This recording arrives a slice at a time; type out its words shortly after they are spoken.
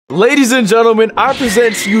Ladies and gentlemen, I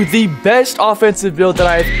present to you the best offensive build that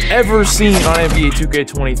I've ever seen on NBA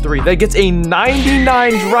 2K23 that gets a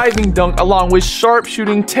 99 driving dunk along with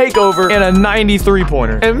sharpshooting, takeover, and a 93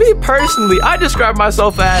 pointer. And me personally, I describe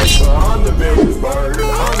myself as I'm the biggest bird,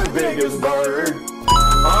 I'm the biggest bird,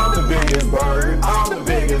 I'm the biggest bird, I'm the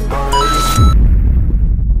biggest bird.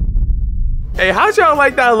 Hey, how'd y'all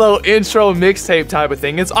like that little intro mixtape type of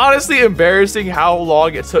thing? It's honestly embarrassing how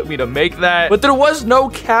long it took me to make that, but there was no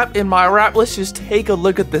cap in my rap. Let's just take a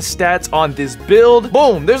look at the stats on this build.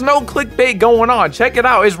 Boom, there's no clickbait going on. Check it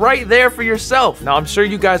out, it's right there for yourself. Now, I'm sure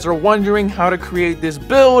you guys are wondering how to create this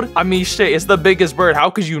build. I mean, shit, it's the biggest bird.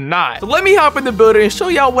 How could you not? So let me hop in the builder and show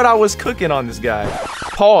y'all what I was cooking on this guy.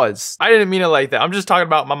 Pause. I didn't mean it like that. I'm just talking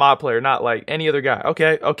about my mod player, not like any other guy.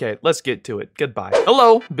 Okay, let's get to it. Goodbye.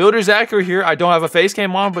 Hello, Builder Zachary here. I don't have a face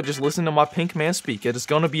cam on, but just listen to my pink man speak. It is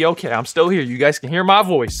gonna be okay. I'm still here. You guys can hear my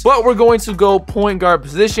voice. But we're going to go point guard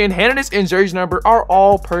position. Handedness and jersey number are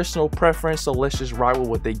all personal preference, so let's just ride with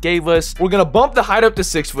what they gave us. We're gonna bump the height up to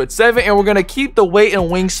 6'7", and we're gonna keep the weight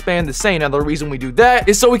and wingspan the same. Now, the reason we do that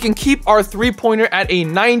is so we can keep our three-pointer at a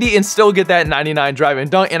 90 and still get that 99 drive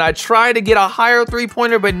and dunk. And I try to get a higher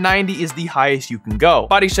three-pointer, but 90 is the highest you can go.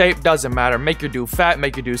 Body shape doesn't matter. Make your dude fat,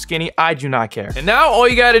 make your dude skinny. I do not care. And now all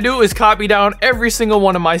you gotta do is copy down every single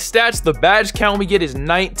one of my stats. The badge count we get is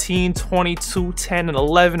 19, 22, 10, and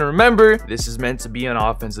 11. Remember, this is meant to be an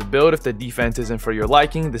offensive build. If the defense isn't for your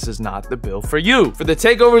liking, this is not the build for you. For the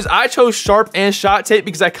takeovers, I chose sharp and shot tape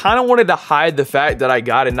because I kind of wanted to hide the fact that I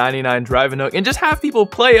got a 99 driving dunk and just have people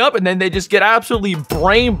play up and then they just get absolutely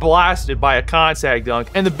brain blasted by a contact dunk.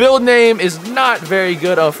 And the build name is not very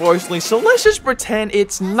good, unfortunately, so let's just pretend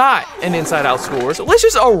it's not an inside out score. So let's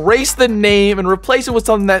just erase the name and replace it with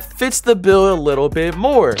something that fits the build a little bit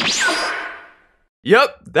more.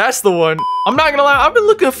 Yep, that's the one. I'm not gonna lie, I've been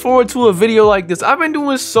looking forward to a video like this. I've been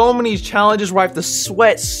doing so many challenges where I have to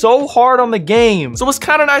sweat so hard on the game. So it's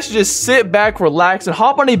kind of nice to just sit back, relax, and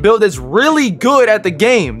hop on a build that's really good at the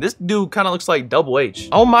game. This dude kind of looks like Double H.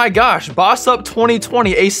 Oh my gosh, Boss Up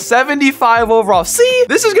 2020, a 75 overall. See,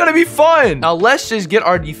 this is gonna be fun. Now let's just get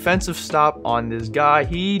our defensive stop on this guy.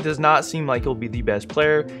 He does not seem like he'll be the best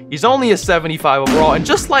player. He's only a 75 overall, and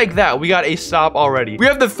just like that, we got a stop already. We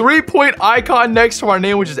have the 3-point icon next to our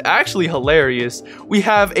name, which is actually hilarious. We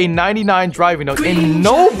have a 99 driving dunk, and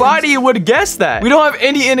nobody would guess that. We don't have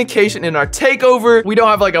any indication in our takeover. We don't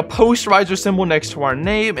have like a post riser symbol next to our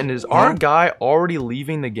name. And is our guy already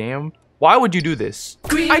leaving the game? Why would you do this?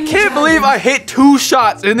 I can't believe I hit 2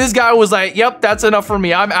 shots and this guy was like, yep, that's enough for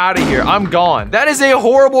me. I'm out of here. I'm gone. That is a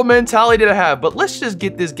horrible mentality to have, but let's just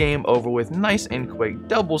get this game over with. Nice and quick.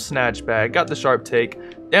 Double snatch back. Got the sharp take.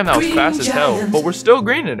 Damn, that was fast as hell, but we're still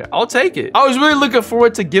greening it. I'll take it. I was really looking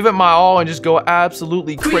forward to give it my all and just go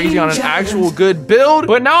absolutely crazy on an actual good build,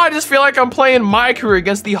 but now I just feel like I'm playing my career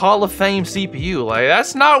against the Hall of Fame CPU. Like,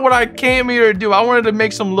 that's not what I came here to do. I wanted to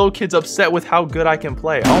make some little kids upset with how good I can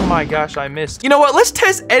play. Oh my gosh, I missed. You know what? Let's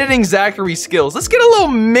test editing Zachary's skills. Let's get a little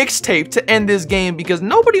mixtape to end this game because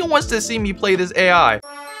nobody wants to see me play this AI.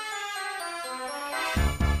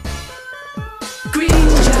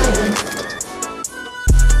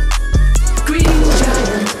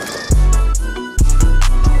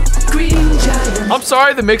 I'm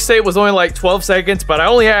sorry the mixtape was only like 12 seconds, but I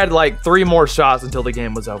only had like 3 more shots until the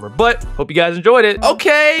game was over. But hope you guys enjoyed it.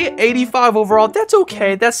 Okay, 85 overall. That's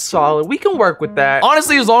okay. That's solid. We can work with that.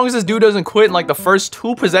 Honestly, as long as this dude doesn't quit in like the first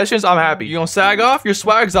 2 possessions, I'm happy. You gonna sag off? Your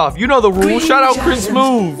swag's off. You know the rules. Shout out Chris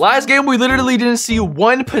Smooth. Last game, we literally didn't see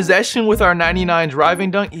 1 possession with our 99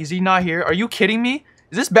 driving dunk. Is he not here? Are you kidding me?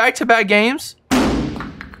 Is this back-to-back games?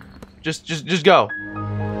 Just go.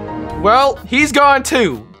 Well, he's gone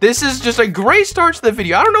too. This is just a great start to the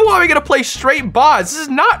video. I don't know why we gotta play straight bots. This is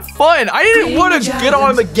not fun. I didn't want to get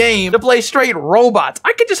on the game to play straight robots.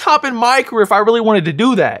 I could just hop in my career if I really wanted to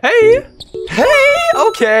do that. Hey,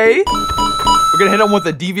 okay. We're gonna hit him with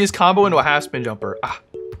a devious combo into a half spin jumper.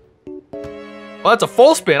 Well, that's a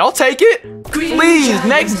full spin. I'll take it. Please,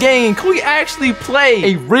 next game, can we actually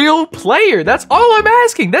play a real player? That's all I'm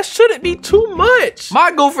asking. That shouldn't be too much.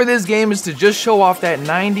 My goal for this game is to just show off that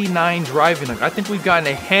 99 driving dunk. I think we've gotten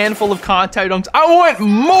a handful of contact dunks. I want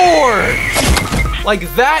more. Like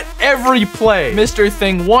that every play. Mr.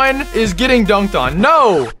 Thing 1 is getting dunked on.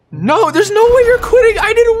 No, there's no way you're quitting.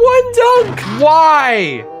 I did 1 dunk.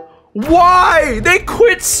 Why? Why? They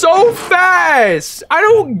quit so fast. I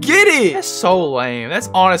don't get it. That's so lame. That's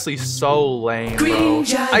honestly so lame, bro.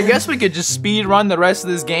 I guess we could just speed run the rest of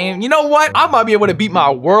this game. You know what? I might be able to beat my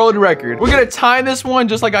world record. We're gonna time this one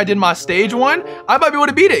just like I did my stage one. I might be able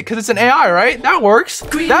to beat it because it's an AI, right? That works.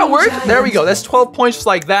 That worked. There we go. That's 12 points just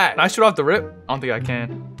like that. Can I shoot off the rip? I don't think I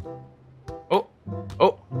can.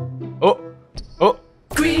 Oh.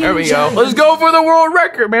 There we go. Let's go for the world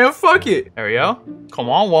record, man. Fuck it. There we go. Come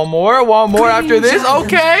on, one more after this.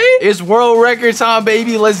 Okay. It's world record time,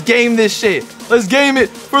 baby. Let's game this shit. Let's game it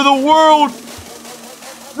for the world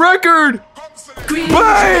record.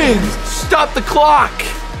 Bang! Stop the clock.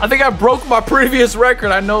 I think I broke my previous record.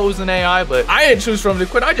 I know it was an AI, but I didn't choose from to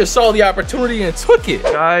quit. I just saw the opportunity and took it.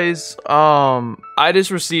 Guys, I just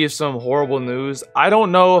received some horrible news. I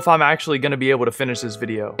don't know if I'm actually gonna be able to finish this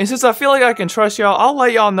video. And since I feel like I can trust y'all, I'll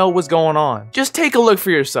let y'all know what's going on. Just take a look for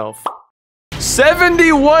yourself.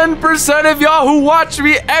 71% of y'all who watch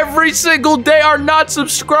me every single day are not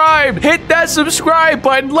subscribed. Hit that subscribe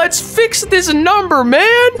button. Let's fix this number,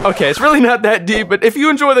 man. Okay, it's really not that deep, but if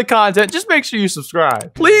you enjoy the content, just make sure you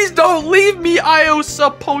subscribe. Please don't leave me,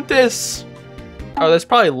 Iosapontis. Oh, that's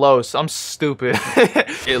probably Los. I'm stupid.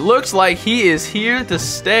 It looks like he is here to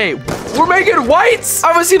stay. We're making whites? I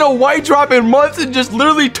haven't seen a white drop in months, and just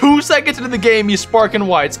literally 2 seconds into the game, he's sparking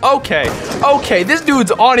whites. Okay, this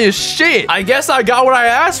dude's on his shit. I guess I got what I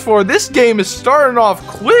asked for. This game is starting off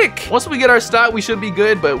quick. Once we get our stop, we should be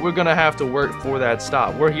good, but we're gonna have to work for that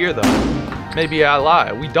stop. We're here, though. Maybe I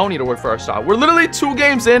lie. We don't need to work for our stop. We're literally 2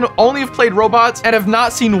 games in, only have played robots, and have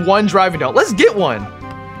not seen one driving down. Let's get one.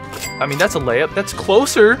 I mean, that's a layup. That's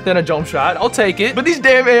closer than a jump shot. I'll take it. But these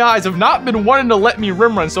damn AIs have not been wanting to let me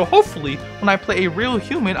rim run. So hopefully, when I play a real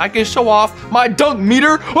human, I can show off my dunk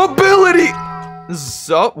meter ability.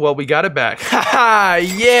 So, well, we got it back. Haha,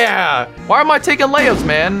 yeah. Why am I taking layups,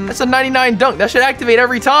 man? That's a 99 dunk. That should activate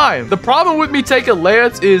every time. The problem with me taking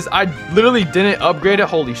layups is I literally didn't upgrade it.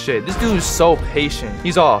 Holy shit. This dude is so patient.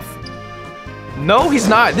 He's off. No, he's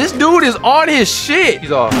not. This dude is on his shit.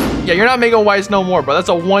 He's off. Yeah, you're not making whites no more, bro. That's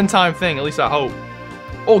a one-time thing. At least I hope.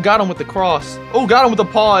 Oh, got him with the cross. Oh, got him with the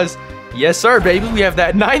pause. Yes, sir, baby. We have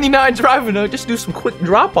that 99 driving note. Just do some quick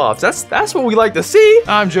drop-offs. That's what we like to see.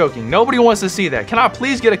 I'm joking. Nobody wants to see that. Can I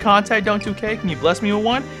please get a contact dunk 2K? Can you bless me with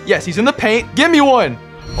one? Yes, he's in the paint. Give me one.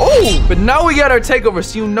 Oh, but now we got our takeover,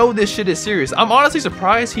 so you know this shit is serious. I'm honestly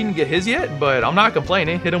surprised he didn't get his yet, but I'm not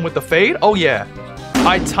complaining. Hit him with the fade. Oh, yeah.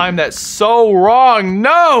 I timed that so wrong.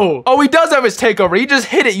 No. Oh, he does have his takeover. He just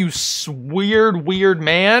hit it, you weird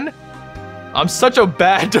man. I'm such a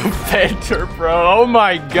bad defender, bro. Oh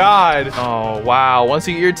my God. Oh, wow. Once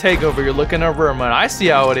you get your takeover, you're looking over him, man. I see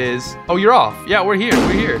how it is. Oh, you're off. Yeah, we're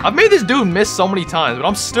here. I've made this dude miss so many times, but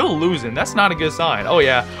I'm still losing. That's not a good sign. Oh,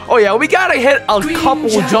 yeah. We gotta hit a couple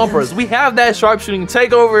jumpers. We have that sharpshooting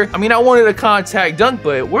takeover. I mean, I wanted a contact dunk,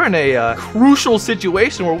 but we're in a crucial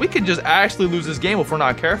situation where we could just actually lose this game if we're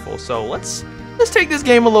not careful. So let's take this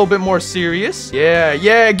game a little bit more serious. Yeah,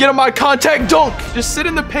 get him my contact dunk. Just sit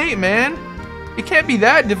in the paint, man. It can't be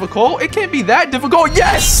that difficult.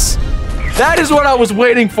 Yes! That is what I was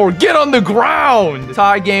waiting for. Get on the ground.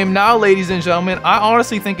 Tie game now, ladies and gentlemen. I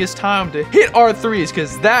honestly think it's time to hit our threes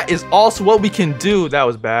because that is also what we can do. That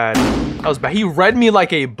was bad. He read me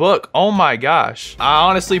like a book. Oh my gosh. I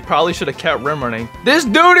honestly probably should have kept rim running. This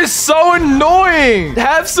dude is so annoying.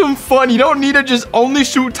 Have some fun. You don't need to just only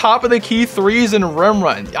shoot top of the key threes and rim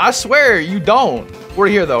run. I swear you don't. We're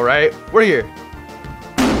here though, right? We're here.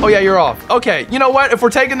 Oh yeah, you're off. Okay, you know what? If we're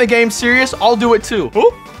taking the game serious, I'll do it too.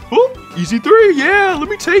 Easy three. Yeah, let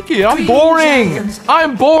me take it. I'm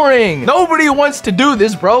boring. Nobody wants to do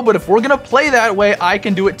this, bro. But if we're gonna play that way, I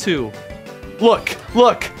can do it too. Look.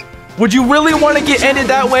 Would you really want to get ended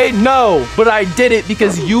that way? No, but I did it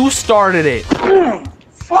because you started it.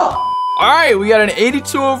 Fuck. All right, we got an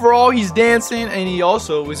 82 overall. He's dancing, and he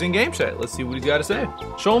also is in game chat. Let's see what he's got to say.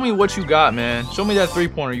 Show me what you got, man. Show me that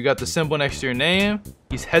three-pointer. You got the symbol next to your name.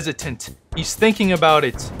 He's hesitant. He's thinking about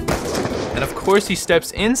it. And of course, he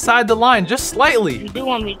steps inside the line just slightly. You do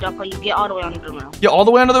want me to jump, but you get all the way under the rim. Yeah, all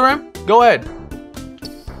the way under the rim? Go ahead.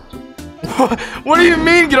 What do you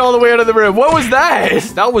mean get all the way under the rim? What was that?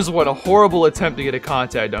 That was what, a horrible attempt to get a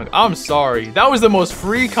contact dunk. I'm sorry. That was the most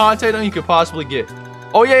free contact dunk you could possibly get.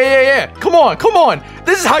 Oh, yeah. Come on.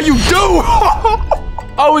 This is how you do.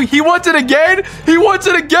 Oh, he wants it again?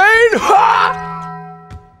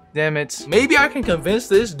 Damn it. Maybe I can convince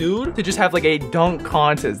this dude to just have like a dunk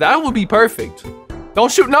contest. That would be perfect.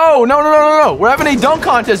 Don't shoot. No. We're having a dunk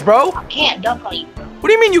contest, bro. I can't dunk on you. What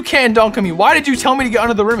do you mean you can't dunk on me? Why did you tell me to get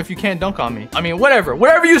under the rim if you can't dunk on me? I mean, whatever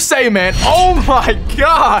you say, man. Oh my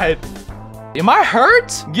God. Am I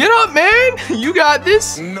hurt? Get up, man. You got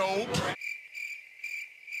this. Nope.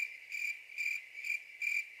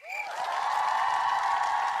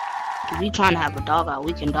 If we trying to have a dog out,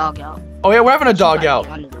 we can dog out. Oh yeah, we're having a dog out.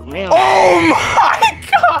 Oh my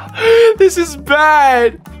God. This is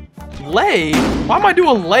bad. lay? Why am I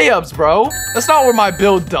doing layups, bro? That's not what my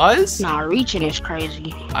build does. Nah, reaching is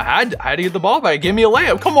crazy. I had to get the ball back. Give me a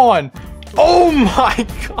layup. Come on. Oh my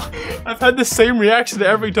God. I've had the same reaction to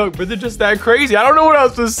every dunk, but they're just that crazy. I don't know what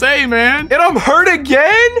else to say, man. And I'm hurt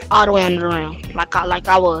again? All the way under the rim, like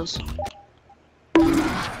I was.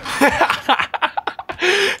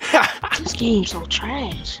 This game's so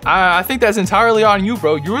trash. I think that's entirely on you,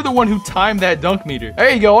 bro. You were the one who timed that dunk meter.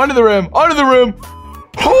 There you go, under the rim, under the rim.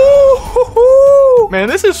 Man,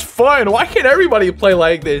 this is fun. Why can't everybody play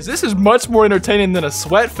like this? This is much more entertaining than a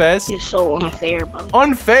sweat fest. It's so unfair, bro.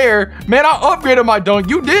 Unfair? Man, I upgraded my dunk.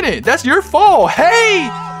 You didn't. That's your fault. Hey!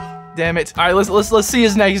 Damn it. All right, let's see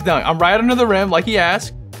his next dunk. I'm right under the rim like he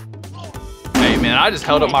asked. Hey, man, I just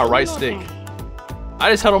held up my right stick.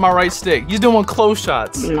 He's doing close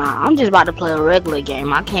shots. Nah, I'm just about to play a regular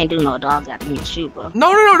game. I can't do no dogs after me shoot, bro.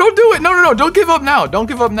 No, don't do it. No, don't give up now. Don't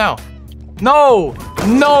give up now. No,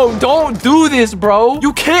 don't do this, bro.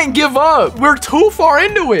 You can't give up. We're too far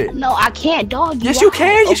into it. No, I can't dog you. Yes, you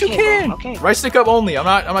can. Yes, you can. Bro, okay. Right stick up only. I'm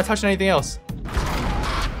not touching anything else.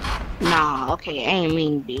 Nah, okay, I ain't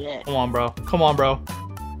mean to do that. Come on, bro. Come on, bro.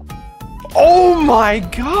 Oh my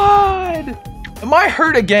God. Am I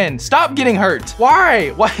hurt again? Stop getting hurt. Why?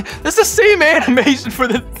 That's the same animation for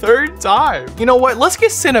the third time. You know what? Let's get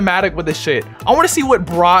cinematic with this shit. I want to see what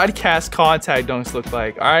broadcast contact dunks look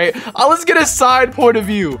like, all right? Let's get a side point of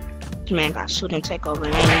view. This man got shooting takeover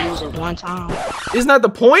and ain't use it one time. Isn't that the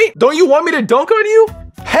point? Don't you want me to dunk on you?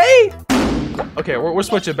 Hey! Okay, we're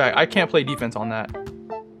switching back. I can't play defense on that.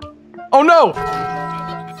 Oh no!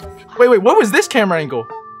 Wait, what was this camera angle?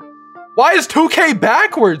 Why is 2K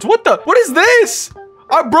backwards? What is this?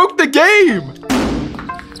 I broke the game.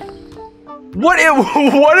 What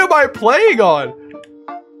am I playing on?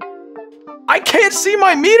 I can't see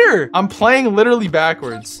my meter. I'm playing literally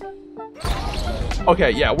backwards.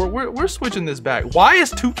 Okay, yeah, we're switching this back. Why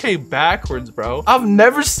is 2K backwards, bro? I've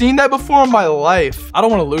never seen that before in my life. I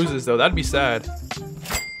don't want to lose this though. That'd be sad.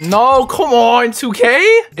 No, come on,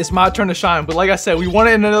 2K. It's my turn to shine, but like I said, we want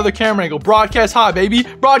it in another camera angle. Broadcast high, baby.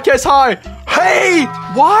 Broadcast high. Hey,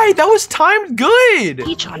 why? That was timed good.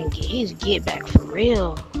 He trying to get his get back for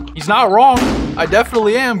real. He's not wrong. I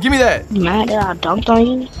definitely am. Give me that. You mad that I dunked on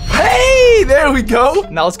you? Hey, there we go.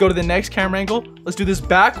 Now let's go to the next camera angle. Let's do this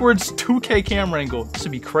backwards 2K camera angle. This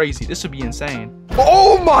would be crazy. This would be insane.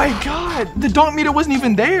 Oh my God. The dunk meter wasn't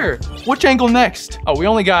even there. Which angle next? Oh, we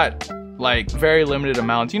only got like very limited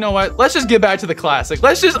amounts. You know what? Let's just get back to the classic.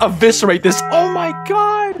 Let's just eviscerate this. Oh my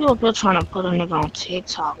God. You up here trying to put a nigga on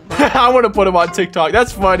TikTok, bro. I want to put him on TikTok.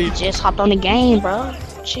 That's funny. Just hopped on the game, bro.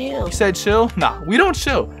 Chill. You said chill? Nah, we don't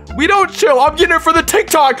chill. We don't chill. I'm getting it for the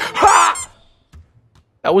TikTok. Ha!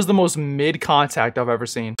 That was the most mid contact I've ever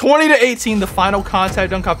seen. 20-18, the final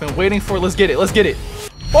contact dunk I've been waiting for. Let's get it. Let's get it.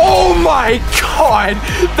 Oh my God,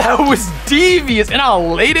 that was devious, and I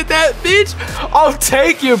elated that bitch. I'll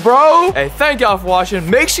take it, bro. Hey, thank y'all for watching.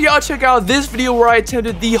 Make sure y'all check out this video where I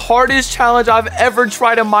attempted the hardest challenge I've ever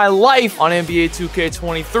tried in my life on NBA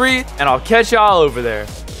 2K23, and I'll catch y'all over there.